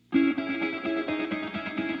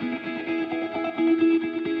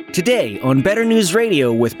Today on Better News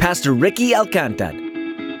Radio with Pastor Ricky Alcantad.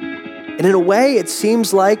 And in a way, it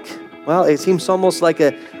seems almost like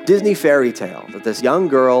a Disney fairy tale that this young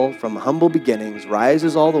girl from humble beginnings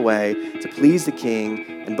rises all the way to please the king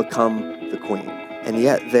and become the queen. And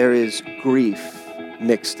yet there is grief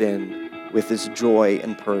mixed in with this joy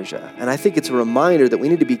in Persia. And I think it's a reminder that we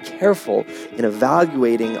need to be careful in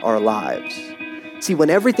evaluating our lives. See,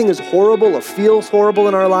 when everything is horrible or feels horrible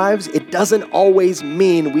in our lives, it doesn't always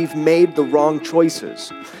mean we've made the wrong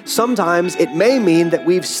choices. Sometimes it may mean that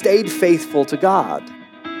we've stayed faithful to God.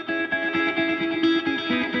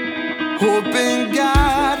 Hope in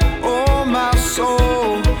God, oh my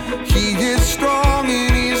soul, He is strong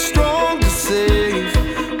and He is strong to save.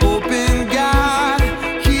 Hope in God,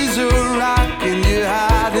 He's a rock in your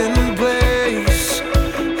hiding place.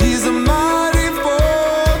 He's a mighty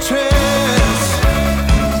fortress.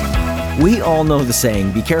 We all know the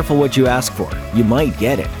saying, be careful what you ask for. You might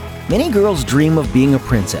get it. Many girls dream of being a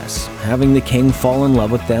princess, having the king fall in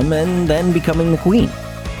love with them, and then becoming the queen.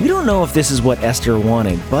 We don't know if this is what Esther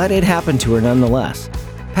wanted, but it happened to her nonetheless.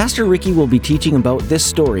 Pastor Ricky will be teaching about this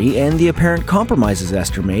story and the apparent compromises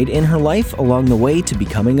Esther made in her life along the way to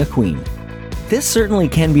becoming a queen. This certainly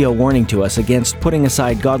can be a warning to us against putting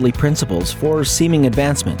aside godly principles for seeming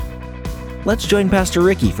advancement. Let's join Pastor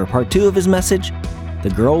Ricky for part 2 of his message, The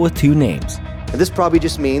Girl with Two Names. And this probably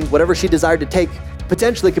just means whatever she desired to take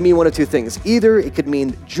potentially could mean one of two things. Either it could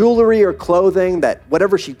mean jewelry or clothing, that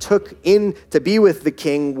whatever she took in to be with the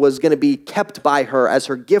king was going to be kept by her as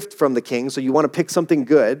her gift from the king, so you want to pick something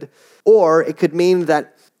good. Or it could mean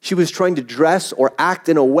that she was trying to dress or act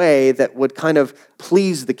in a way that would kind of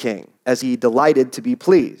please the king, as he delighted to be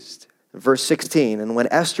pleased. Verse 16, and when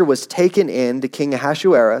Esther was taken in to King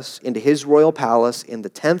Ahasuerus into his royal palace in the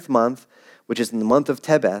 10th month, which is in the month of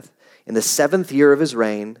Tebeth, in the 7th year of his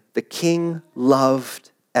reign, the king loved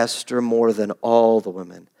Esther more than all the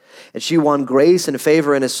women. And she won grace and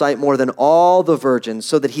favor in his sight more than all the virgins,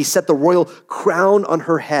 so that he set the royal crown on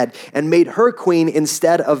her head and made her queen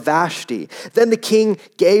instead of Vashti. Then the king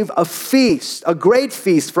gave a feast, a great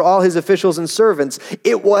feast for all his officials and servants.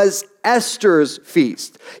 It was Esther's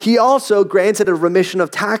feast. He also granted a remission of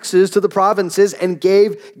taxes to the provinces and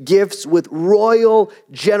gave gifts with royal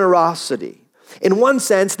generosity. In one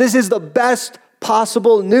sense, this is the best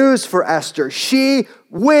possible news for Esther. She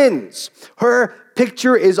wins. Her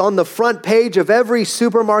picture is on the front page of every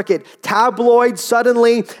supermarket tabloid.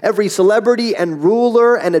 Suddenly, every celebrity and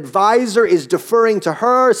ruler and advisor is deferring to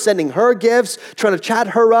her, sending her gifts, trying to chat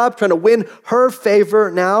her up, trying to win her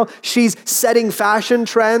favor now. She's setting fashion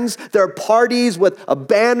trends. There are parties with a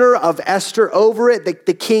banner of Esther over it that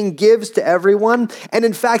the king gives to everyone. And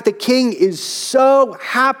in fact, the king is so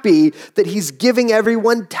happy that he's giving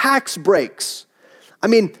everyone tax breaks. I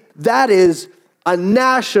mean, that is a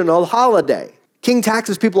national holiday. King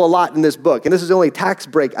taxes people a lot in this book, and this is the only tax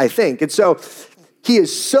break, I think. And so he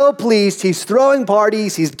is so pleased. He's throwing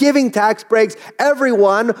parties. He's giving tax breaks.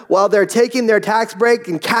 Everyone, while they're taking their tax break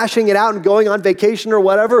and cashing it out and going on vacation or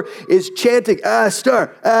whatever, is chanting,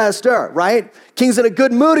 Esther, Esther, right? King's in a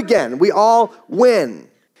good mood again. We all win.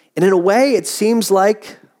 And in a way, it seems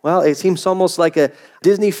almost like a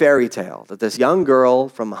Disney fairy tale that this young girl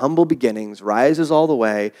from humble beginnings rises all the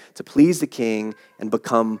way to please the king and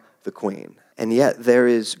become the queen. And yet there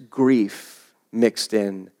is grief mixed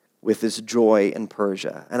in with this joy in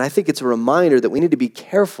Persia. And I think it's a reminder that we need to be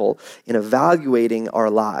careful in evaluating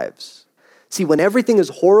our lives. See, when everything is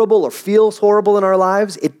horrible or feels horrible in our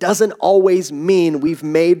lives, it doesn't always mean we've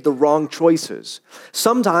made the wrong choices.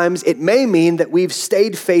 Sometimes it may mean that we've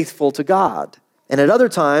stayed faithful to God. And at other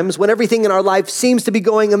times, when everything in our life seems to be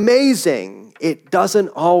going amazing, it doesn't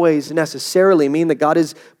always necessarily mean that God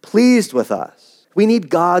is pleased with us. We need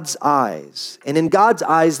God's eyes. And in God's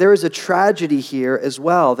eyes, there is a tragedy here as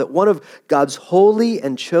well, that one of God's holy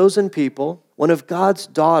and chosen people, one of God's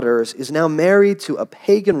daughters, is now married to a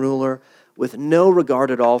pagan ruler with no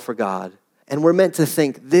regard at all for God. And we're meant to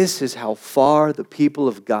think this is how far the people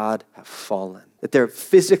of God have fallen, that they're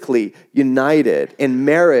physically united in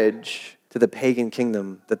marriage to the pagan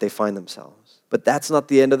kingdom that they find themselves. But that's not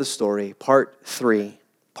the end of the story. Part 3.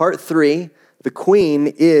 Part 3, the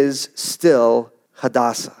queen is still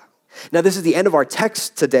Hadassah. Now, this is the end of our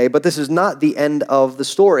text today, but this is not the end of the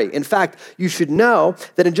story. In fact, you should know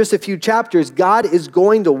that in just a few chapters, God is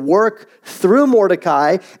going to work through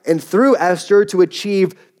Mordecai and through Esther to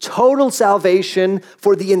achieve total salvation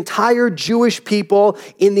for the entire Jewish people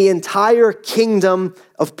in the entire kingdom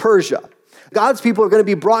of Persia. God's people are going to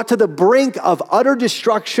be brought to the brink of utter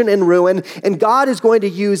destruction and ruin, and God is going to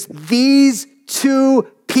use these two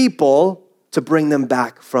people to bring them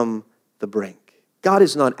back from the brink. God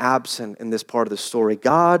is not absent in this part of the story.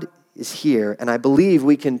 God is here, and I believe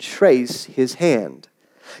we can trace his hand.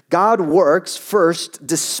 God works first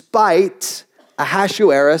despite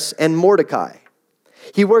Ahasuerus and Mordecai.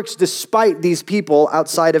 He works despite these people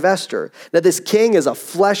outside of Esther. Now, this king is a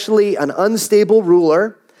fleshly and unstable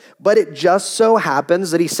ruler, but it just so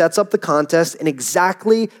happens that he sets up the contest in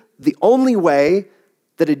exactly the only way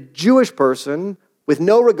that a Jewish person with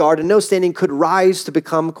no regard and no standing could rise to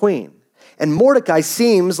become queen. And Mordecai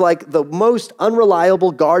seems like the most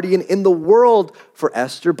unreliable guardian in the world for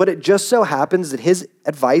Esther, but it just so happens that his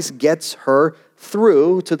advice gets her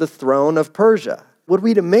through to the throne of Persia. What are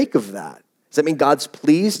we to make of that? Does that mean God's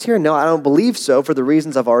pleased here? No, I don't believe so for the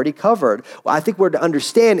reasons I've already covered. What I think we're to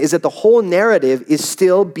understand is that the whole narrative is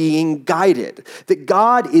still being guided. That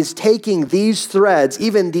God is taking these threads,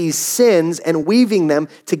 even these sins, and weaving them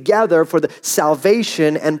together for the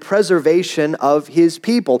salvation and preservation of his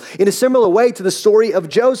people. In a similar way to the story of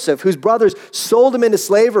Joseph, whose brothers sold him into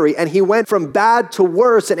slavery, and he went from bad to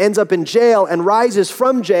worse and ends up in jail and rises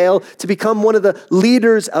from jail to become one of the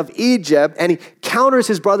leaders of Egypt. And he counters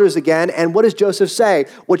his brothers again, and what does Joseph say?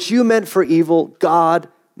 What you meant for evil, God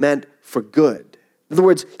meant for good. In other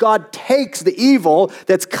words, God takes the evil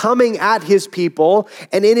that's coming at his people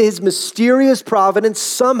and in his mysterious providence,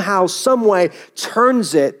 somehow, some way,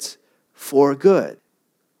 turns it for good.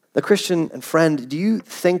 The Christian and friend, do you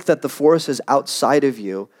think that the forces outside of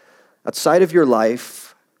you, outside of your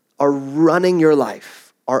life, are running your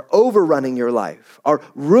life, are overrunning your life, are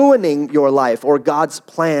ruining your life or God's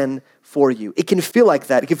plan for you? It can feel like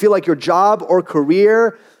that. It can feel like your job or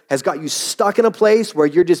career has got you stuck in a place where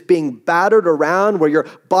you're just being battered around, where your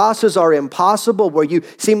bosses are impossible, where you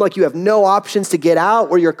seem like you have no options to get out,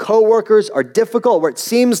 where your coworkers are difficult, where it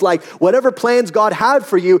seems like whatever plans God had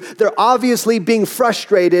for you, they're obviously being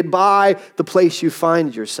frustrated by the place you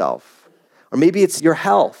find yourself. Or maybe it's your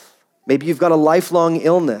health. Maybe you've got a lifelong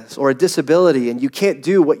illness or a disability and you can't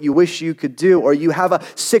do what you wish you could do, or you have a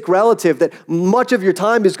sick relative that much of your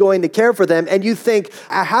time is going to care for them and you think,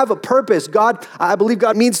 I have a purpose. God, I believe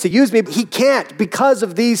God means to use me, but he can't because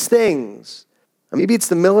of these things. Or maybe it's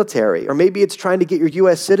the military, or maybe it's trying to get your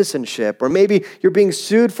U.S. citizenship, or maybe you're being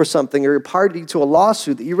sued for something, or you're party to a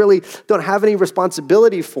lawsuit that you really don't have any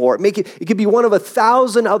responsibility for. It could be one of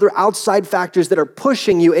 1,000 other outside factors that are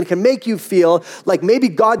pushing you and can make you feel like maybe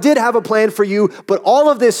God did have a plan for you, but all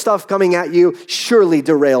of this stuff coming at you surely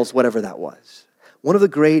derails whatever that was. One of the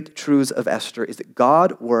great truths of Esther is that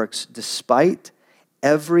God works despite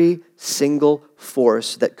every single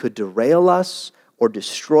force that could derail us or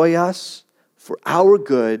destroy us, for our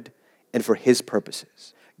good and for his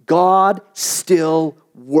purposes. God still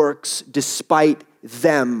works despite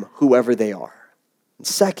them, whoever they are. And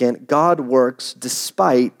second, God works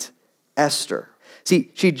despite Esther.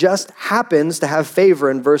 See, she just happens to have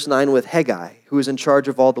favor in verse 9 with Hegai, who is in charge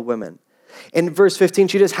of all the women. In verse 15,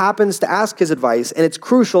 she just happens to ask his advice, and it's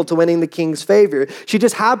crucial to winning the king's favor. She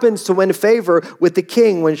just happens to win favor with the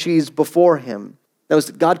king when she's before him. Now, is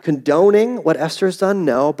God condoning what Esther's done?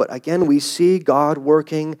 No, but again, we see God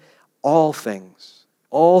working all things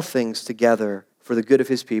together for the good of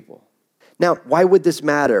his people. Now, why would this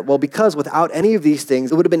matter? Well, because without any of these things,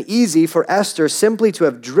 it would have been easy for Esther simply to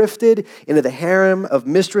have drifted into the harem of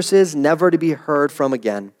mistresses, never to be heard from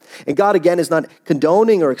again. And God, again, is not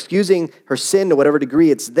condoning or excusing her sin to whatever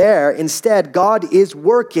degree it's there. Instead, God is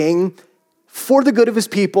working for the good of his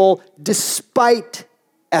people despite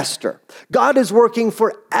Esther. God is working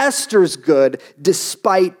for Esther's good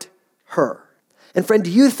despite her. And friend, do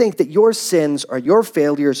you think that your sins or your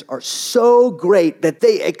failures are so great that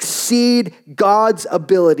they exceed God's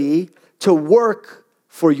ability to work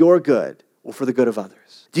for your good or for the good of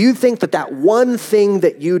others? Do you think that that one thing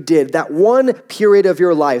that you did, that one period of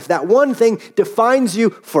your life, that one thing defines you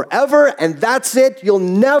forever and that's it? You'll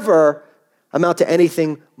never amount to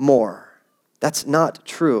anything more. That's not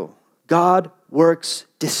true. God works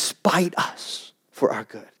despite us for our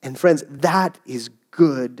good. And friends, that is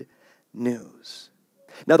good news.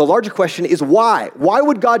 Now, the larger question is why? Why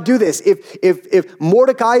would God do this? If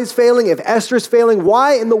Mordecai is failing, if Esther is failing,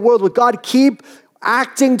 why in the world would God keep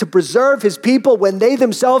acting to preserve his people when they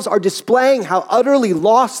themselves are displaying how utterly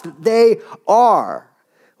lost they are?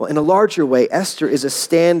 Well, in a larger way, Esther is a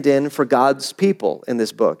stand-in for God's people in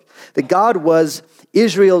this book. That God was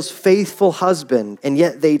Israel's faithful husband, and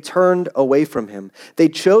yet they turned away from him. They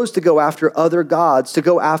chose to go after other gods, to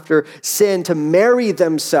go after sin, to marry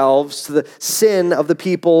themselves to the sin of the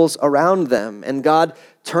peoples around them. And God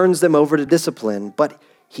turns them over to discipline, but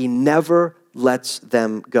he never lets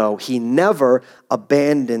them go. He never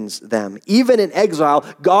abandons them. Even in exile,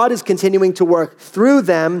 God is continuing to work through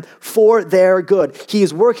them for their good. He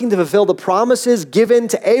is working to fulfill the promises given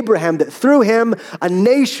to Abraham that through him a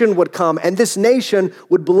nation would come, and this nation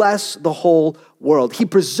would bless the whole world. He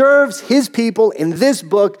preserves his people in this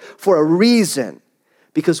book for a reason,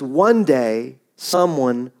 because one day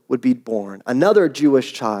someone would be born, another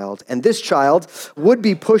Jewish child, and this child would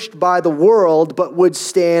be pushed by the world but would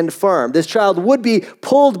stand firm. This child would be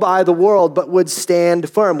pulled by the world but would stand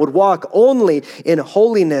firm, would walk only in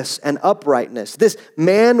holiness and uprightness. This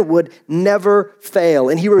man would never fail,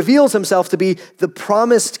 and he reveals himself to be the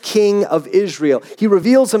promised king of Israel. He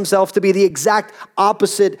reveals himself to be the exact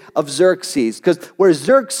opposite of Xerxes, because where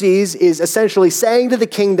Xerxes is essentially saying to the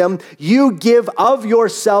kingdom, you give of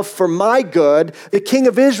yourself for my good, the king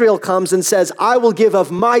of Israel comes and says, I will give of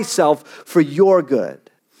myself for your good.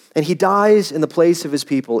 And he dies in the place of his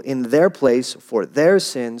people, in their place for their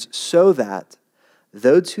sins, so that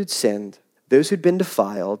those who'd sinned, those who'd been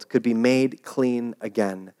defiled, could be made clean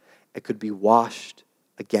again. It could be washed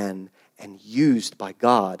again and used by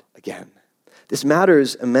God again. This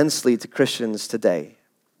matters immensely to Christians today,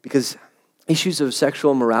 because issues of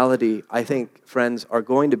sexual morality, I think, friends, are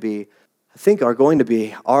going to be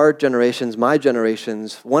our generation's, my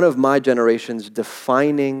generation's, one of my generation's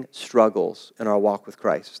defining struggles in our walk with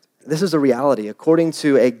Christ. This is a reality. According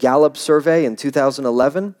to a Gallup survey in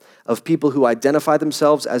 2011 of people who identify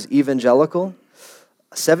themselves as evangelical,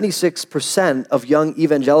 76% of young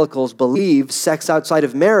evangelicals believe sex outside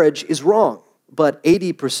of marriage is wrong, but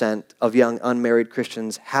 80% of young unmarried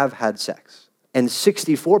Christians have had sex, and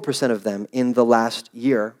 64% of them in the last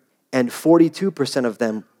year, and 42% of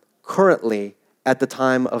them currently at the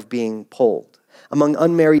time of being polled. Among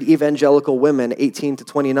unmarried evangelical women, 18 to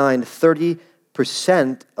 29,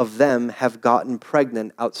 30% of them have gotten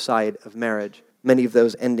pregnant outside of marriage, many of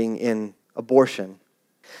those ending in abortion.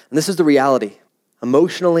 And this is the reality.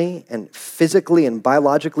 Emotionally and physically and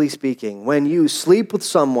biologically speaking, when you sleep with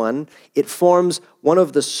someone, it forms one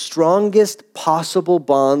of the strongest possible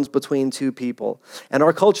bonds between two people. And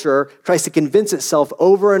our culture tries to convince itself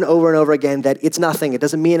over and over and over again that it's nothing, it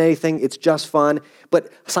doesn't mean anything, it's just fun.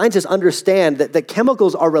 But scientists understand that the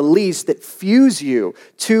chemicals are released that fuse you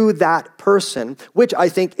to that person, which I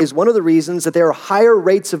think is one of the reasons that there are higher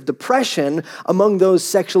rates of depression among those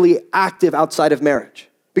sexually active outside of marriage.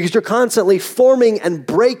 Because you're constantly forming and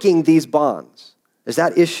breaking these bonds. There's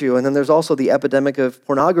that issue, and then there's also the epidemic of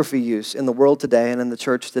pornography use in the world today and in the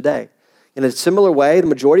church today. In a similar way, the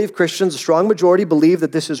majority of Christians, a strong majority, believe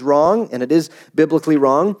that this is wrong, and it is biblically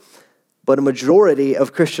wrong, but a majority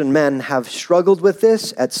of Christian men have struggled with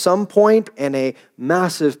this at some point, and a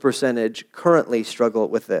massive percentage currently struggle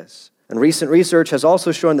with this. And recent research has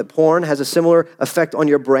also shown that porn has a similar effect on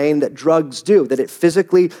your brain that drugs do, that it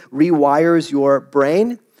physically rewires your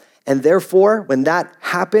brain. And therefore, when that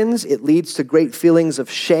happens, it leads to great feelings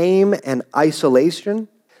of shame and isolation,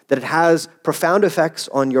 that it has profound effects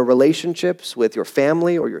on your relationships with your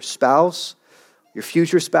family or your spouse, your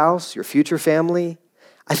future family.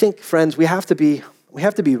 I think, friends, we have to be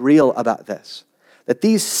real about this, that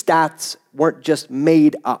these stats weren't just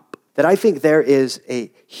made up. That I think there is a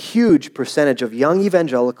huge percentage of young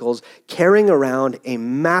evangelicals carrying around a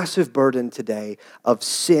massive burden today of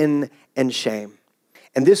sin and shame.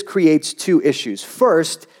 And this creates two issues.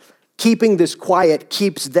 First, keeping this quiet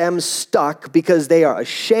keeps them stuck because they are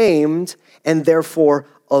ashamed and therefore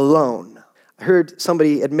alone. I heard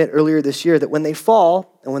somebody admit earlier this year that when they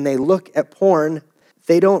fall and when they look at porn,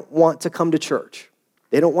 they don't want to come to church.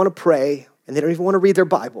 They don't want to pray, and they don't even want to read their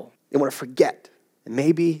Bible. They want to forget. And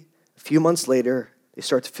maybe a few months later, they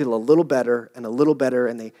start to feel a little better, and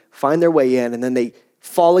they find their way in, and then they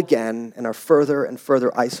fall again and are further and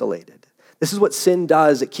further isolated. This is what sin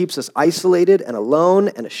does. It keeps us isolated and alone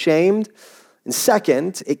and ashamed. And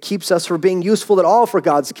second, it keeps us from being useful at all for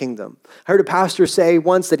God's kingdom. I heard a pastor say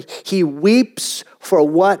once that he weeps for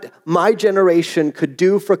what my generation could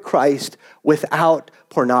do for Christ without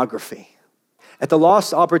pornography. At the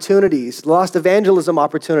lost opportunities, the lost evangelism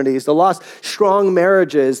opportunities, the lost strong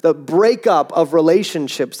marriages, the breakup of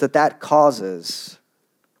relationships that causes.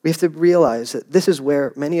 We have to realize that this is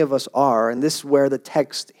where many of us are, and this is where the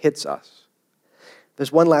text hits us.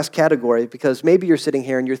 There's one last category, because maybe you're sitting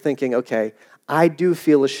here and you're thinking, okay, I do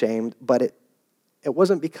feel ashamed, but it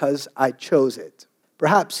wasn't because I chose it.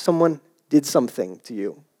 Perhaps someone did something to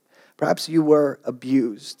you. Perhaps you were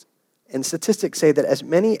abused. And statistics say that as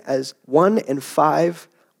many as 1 in 5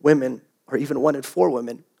 women, or even 1 in 4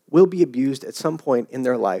 women, will be abused at some point in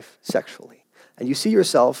their life sexually. And you see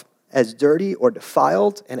yourself as dirty or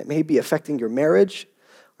defiled, and it may be affecting your marriage,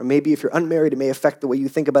 Or maybe if you're unmarried, it may affect the way you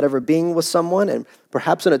think about ever being with someone. And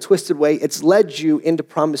perhaps in a twisted way, it's led you into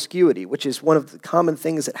promiscuity, which is one of the common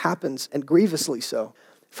things that happens, and grievously so.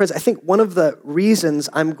 Friends, I think one of the reasons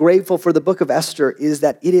I'm grateful for the book of Esther is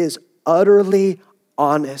that it is utterly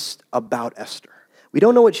honest about Esther. We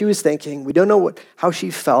don't know what she was thinking. We don't know how she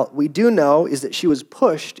felt. We do know is that she was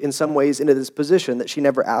pushed in some ways into this position that she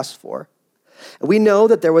never asked for. And we know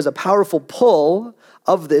that there was a powerful pull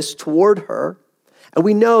of this toward her. And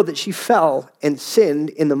we know that she fell and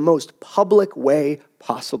sinned in the most public way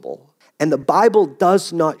possible. And the Bible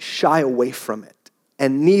does not shy away from it.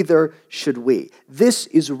 And neither should we. This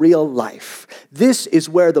is real life. This is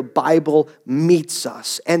where the Bible meets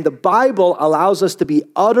us. And the Bible allows us to be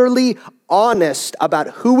utterly honest about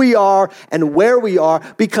who we are and where we are,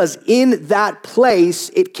 because in that place,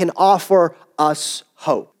 it can offer us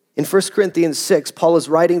hope. In 1 Corinthians 6, Paul is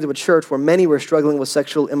writing to a church where many were struggling with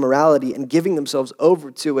sexual immorality and giving themselves over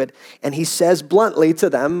to it. And he says bluntly to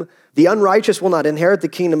them, "The unrighteous will not inherit the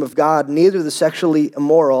kingdom of God, neither the sexually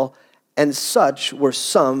immoral, and such were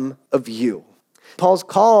some of you." Paul's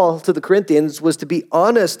call to the Corinthians was to be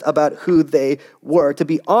honest about who they were, to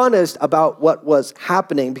be honest about what was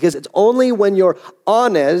happening, because it's only when you're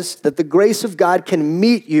honest that the grace of God can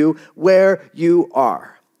meet you where you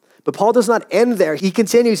are. But Paul does not end there. He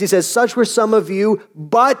continues. He says, "Such were some of you,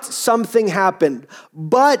 but something happened.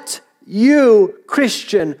 But you,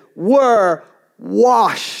 Christian, were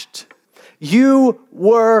washed. You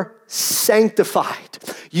were sanctified.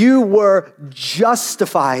 You were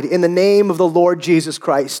justified in the name of the Lord Jesus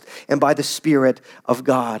Christ and by the Spirit of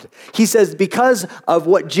God." He says, because of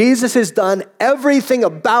what Jesus has done, everything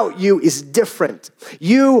about you is different.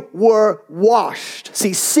 You were washed.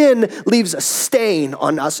 See, sin leaves a stain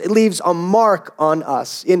on us. It leaves a mark on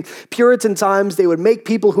us. In Puritan times, they would make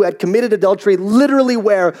people who had committed adultery literally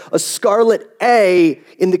wear a scarlet A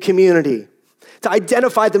in the community to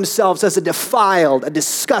identify themselves as a defiled, a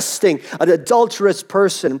disgusting, an adulterous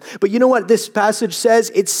person. But you know what this passage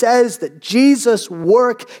says? It says that Jesus'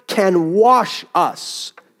 work can wash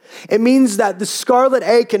us. It means that the scarlet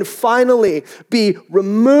A can finally be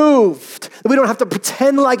removed. We don't have to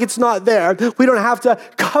pretend like it's not there. We don't have to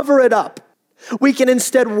cover it up. We can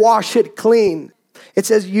instead wash it clean. It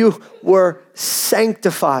says you were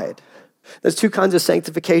sanctified. There's two kinds of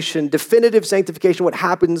sanctification: definitive sanctification, what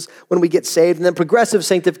happens when we get saved, and then progressive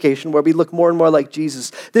sanctification, where we look more and more like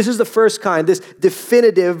Jesus. This is the first kind, this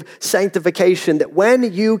definitive sanctification, that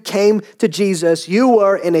when you came to Jesus, you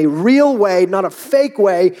were in a real way, not a fake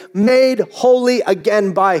way, made holy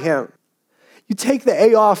again by him. You take the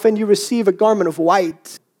A off and you receive a garment of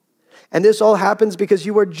white. And this all happens because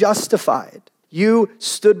you were justified. You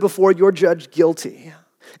stood before your judge guilty.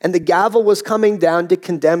 And the gavel was coming down to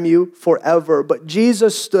condemn you forever. But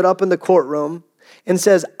Jesus stood up in the courtroom and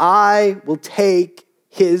says, "I will take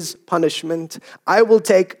his punishment. I will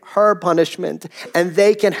take her punishment, and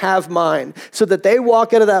they can have mine." So that they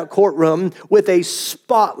walk out of that courtroom with a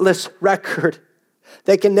spotless record.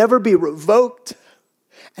 They can never be revoked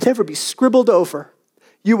and never be scribbled over.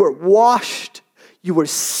 You were washed. You were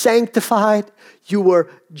sanctified. You were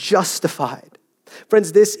justified.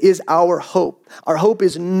 Friends, this is our hope. Our hope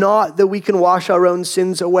is not that we can wash our own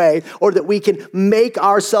sins away, or that we can make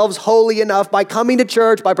ourselves holy enough by coming to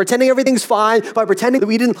church, by pretending everything's fine, by pretending that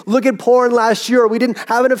we didn't look at porn last year, or we didn't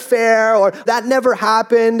have an affair, or that never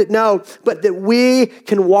happened. No, but that we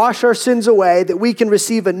can wash our sins away, that we can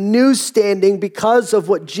receive a new standing because of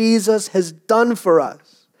what Jesus has done for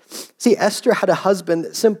us. See, Esther had a husband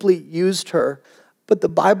that simply used her, but the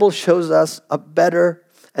Bible shows us a better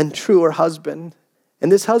and truer husband.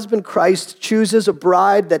 And this husband, Christ, chooses a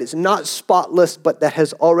bride that is not spotless, but that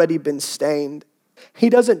has already been stained. He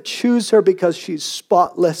doesn't choose her because she's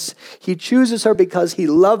spotless. He chooses her because he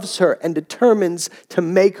loves her and determines to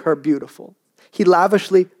make her beautiful. He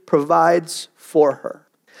lavishly provides for her.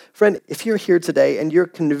 Friend, if you're here today and you're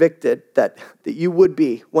convicted that you would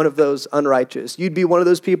be one of those unrighteous, you'd be one of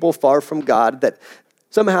those people far from God, that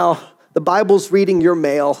somehow the Bible's reading your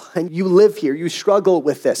mail, and you live here, you struggle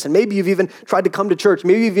with this. And maybe you've even tried to come to church.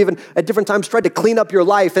 Maybe you've even at different times tried to clean up your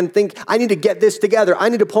life and think, I need to get this together. I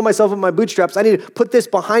need to pull myself up my bootstraps. I need to put this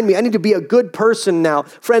behind me. I need to be a good person now.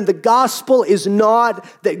 Friend, the gospel is not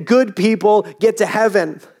that good people get to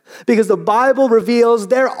heaven, because the Bible reveals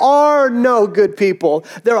there are no good people.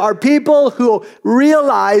 There are people who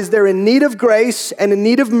realize they're in need of grace and in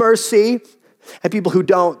need of mercy, and people who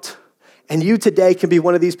don't. And you today can be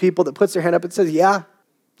one of these people that puts their hand up and says, yeah,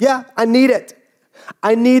 I need it.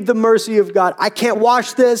 I need the mercy of God. I can't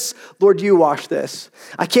wash this. Lord, you wash this.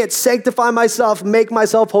 I can't sanctify myself, make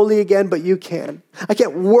myself holy again, but you can. I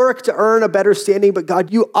can't work to earn a better standing, but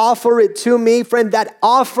God, you offer it to me. Friend, that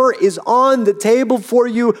offer is on the table for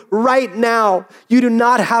you right now. You do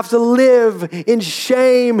not have to live in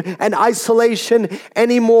shame and isolation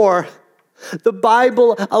anymore. The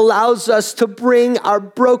Bible allows us to bring our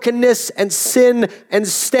brokenness and sin and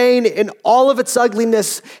stain in all of its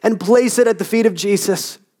ugliness and place it at the feet of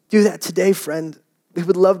Jesus. Do that today, friend. We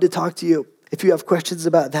would love to talk to you if you have questions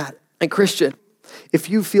about that. And Christian, if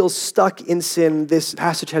you feel stuck in sin, this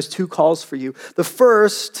passage has two calls for you. The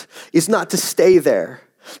first is not to stay there.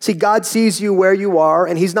 See, God sees you where you are,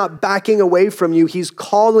 and he's not backing away from you. He's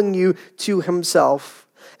calling you to himself.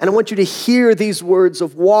 And I want you to hear these words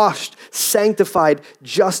of washed, sanctified,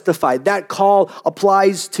 justified. That call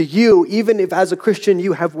applies to you, even if as a Christian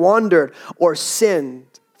you have wandered or sinned.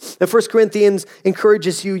 And 1 Corinthians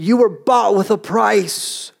encourages you, you were bought with a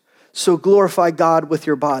price, so glorify God with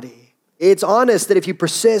your body. It's honest that if you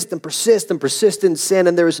persist and persist and persist in sin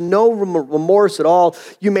and there is no remorse at all,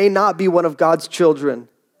 you may not be one of God's children.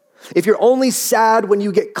 If you're only sad when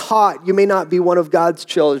you get caught, you may not be one of God's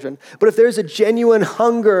children. But if there's a genuine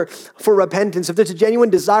hunger for repentance, if there's a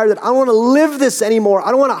genuine desire that I don't want to live this anymore,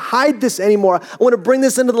 I don't want to hide this anymore, I want to bring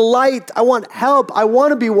this into the light, I want help, I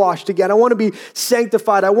want to be washed again, I want to be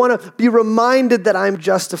sanctified, I want to be reminded that I'm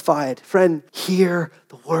justified. Friend, hear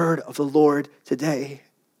the word of the Lord today.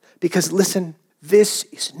 Because listen, this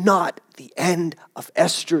is not the end of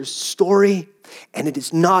Esther's story, and it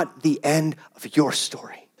is not the end of your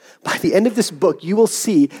story. By the end of this book, you will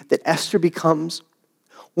see that Esther becomes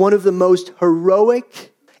one of the most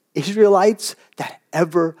heroic Israelites that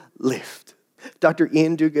ever lived. Dr.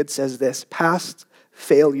 Ian Duguid says this, past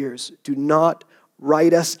failures do not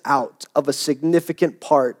write us out of a significant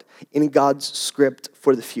part in God's script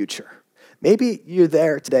for the future. Maybe you're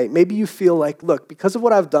there today. Maybe you feel like, look, because of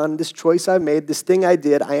what I've done, this choice I made, this thing I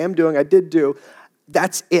did, I am doing, I did do,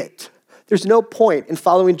 that's it. There's no point in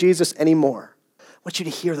following Jesus anymore. I want you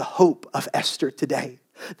to hear the hope of Esther today.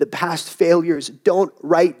 The past failures don't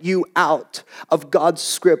write you out of God's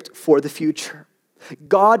script for the future.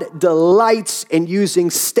 God delights in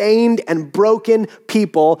using stained and broken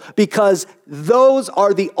people because those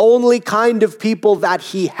are the only kind of people that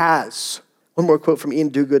he has. One more quote from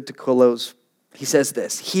Ian Duguid to close. He says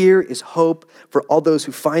this, here is hope for all those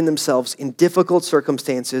who find themselves in difficult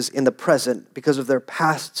circumstances in the present because of their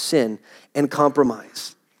past sin and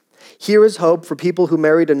compromise. Here is hope for people who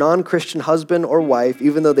married a non-Christian husband or wife,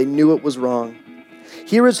 even though they knew it was wrong.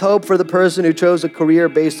 Here is hope for the person who chose a career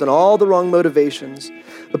based on all the wrong motivations,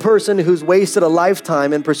 the person who's wasted a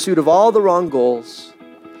lifetime in pursuit of all the wrong goals.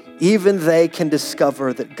 Even they can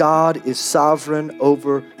discover that God is sovereign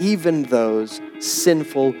over even those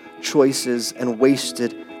sinful choices and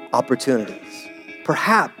wasted opportunities.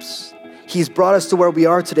 Perhaps he's brought us to where we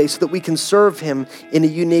are today so that we can serve him in a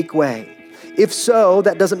unique way. If so,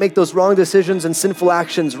 that doesn't make those wrong decisions and sinful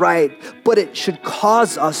actions right, but it should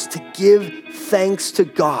cause us to give thanks to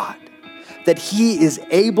God that he is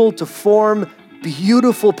able to form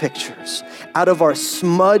beautiful pictures out of our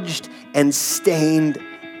smudged and stained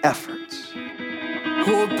efforts.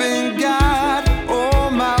 Hope in God, oh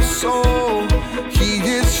my soul, he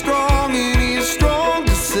is strong and he is strong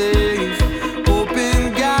to save. Hope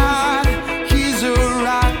in God, he's a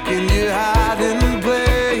rock in your hiding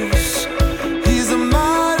place. He's a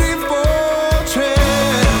mighty fortress.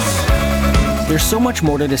 There's so much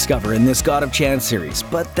more to discover in this God of Chance series,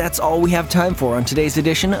 but that's all we have time for on today's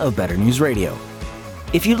edition of Better News Radio.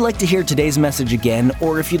 If you'd like to hear today's message again,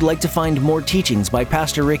 or if you'd like to find more teachings by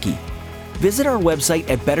Pastor Ricky, visit our website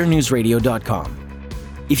at betternewsradio.com.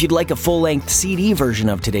 If you'd like a full-length CD version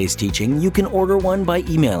of today's teaching, you can order one by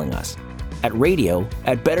emailing us at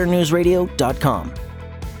radio@betternewsradio.com.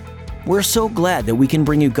 We're so glad that we can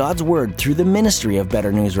bring you God's Word through the ministry of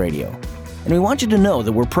Better News Radio, and we want you to know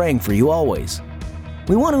that we're praying for you always.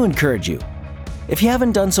 We want to encourage you. If you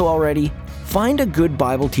haven't done so already, find a good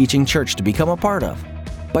Bible teaching church to become a part of.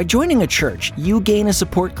 By joining a church, you gain a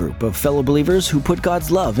support group of fellow believers who put God's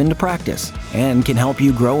love into practice and can help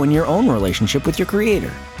you grow in your own relationship with your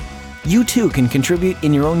Creator. You too can contribute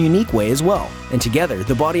in your own unique way as well, and together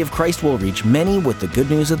the body of Christ will reach many with the good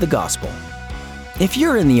news of the gospel. If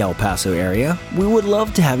you're in the El Paso area, we would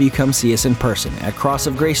love to have you come see us in person at Cross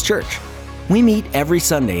of Grace Church. We meet every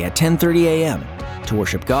Sunday at 10:30 a.m. to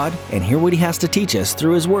worship God and hear what He has to teach us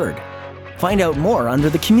through His Word. Find out more under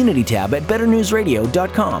the Community tab at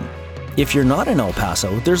betternewsradio.com. If you're not in El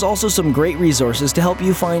Paso, there's also some great resources to help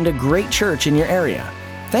you find a great church in your area.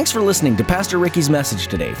 Thanks for listening to Pastor Ricky's message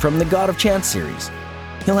today from the God of Chance series.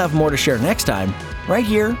 He'll have more to share next time, right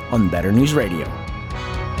here on Better News Radio.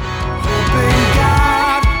 Hope in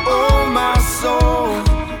God, oh my soul.